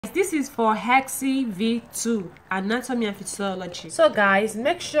this is for Hesi V2, Anatomy and Physiology. So guys,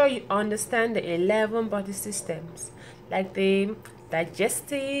 make sure you understand the 11 body systems, like the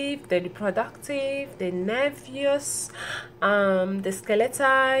digestive, the reproductive, the nervous, the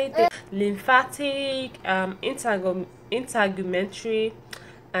skeletal, the lymphatic, integumentary,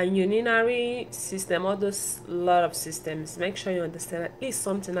 and urinary system. All those lot of systems. Make sure you understand at least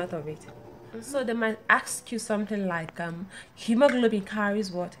something out of it. So they might ask you something like hemoglobin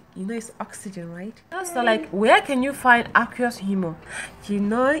carries what? You know, it's oxygen, right? So like, where can you find aqueous humor? You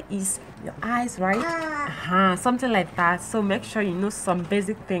know, it's your eyes, right? Something like that. So make sure you know some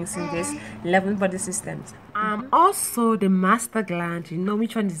basic things in this 11 body systems. Also the master gland. You know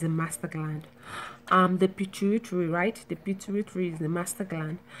which one is the master gland? The pituitary, right? The pituitary is the master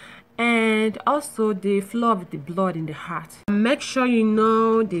gland. And also the flow of the blood in the heart. Make sure you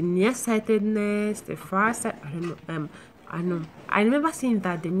know the nearsightedness, the farsighted. I remember seeing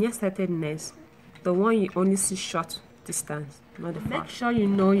that the nearsightedness, the one you only see short distance, not the far. Make sure you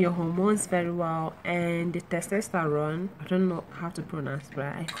know your hormones very well, and the testosterone. I don't know how to pronounce, but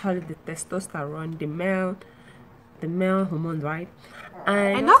I call it the testosterone, the male hormone, right?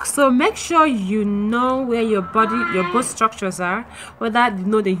 And also make sure you know where your both structures are, whether you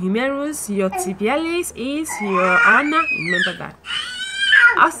know the humerus, your tibialis is, your ulna, remember that.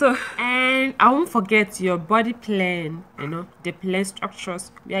 Also, and I won't forget your body plan, you know, the plan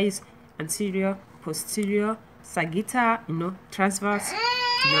structures, where is anterior, posterior, sagittal, you know, transverse,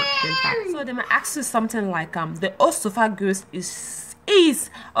 you know, so they might ask you something like the esophagus is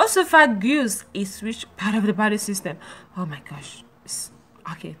which part of the body system? Oh my gosh.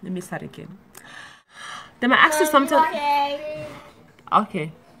 Okay, let me start again. They might ask you something.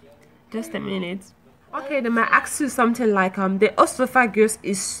 Okay, just a minute. Okay, they might ask you something like the esophagus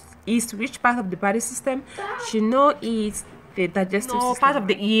is which part of the body system? You know, it's the digestive system. Part of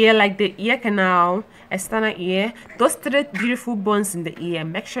the ear, like the ear canal, external ear, those three beautiful bones in the ear.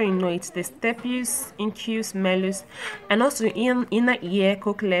 Make sure you know it's the stapes, incus, malleus, and also inner ear,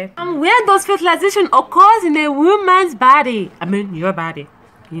 cochlea. Where does fertilization occurs in a woman's body? I mean your body.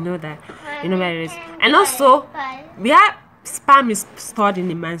 You know that. You know where it is. And also where sperm is stored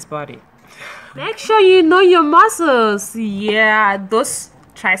in a man's body. Make sure you know your muscles. Yeah, those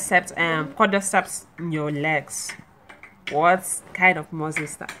triceps and quadriceps in your legs. What kind of muscle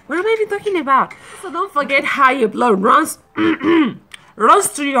is that? What am I even talking about? So don't forget how your blood runs runs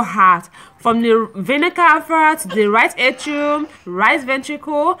through your heart, from the vena cava to the right atrium, right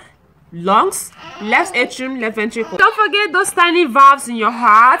ventricle, lungs, left atrium, left ventricle. Don't forget those tiny valves in your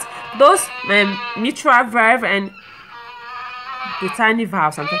heart, those mitral valve and the tiny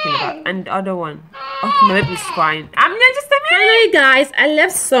valves I'm talking about, and the other one. Okay, my baby's crying. I'm just a minute. Finally, guys, I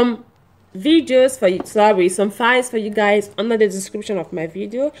left some videos for you, some files for you guys under the description of my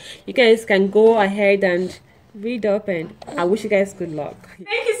video. You guys can go ahead and read up, and I wish you guys good luck.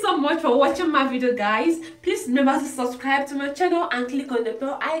 Thank you so much for watching my video, guys. Please remember to subscribe to my channel and click on the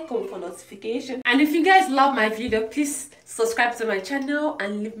bell icon for notification. And if you guys love my video, please subscribe to my channel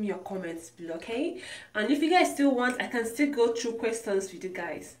and leave me your comments below, okay? And if you guys still want, I can still go through questions with you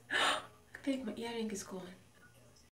guys. I think my earring is gone.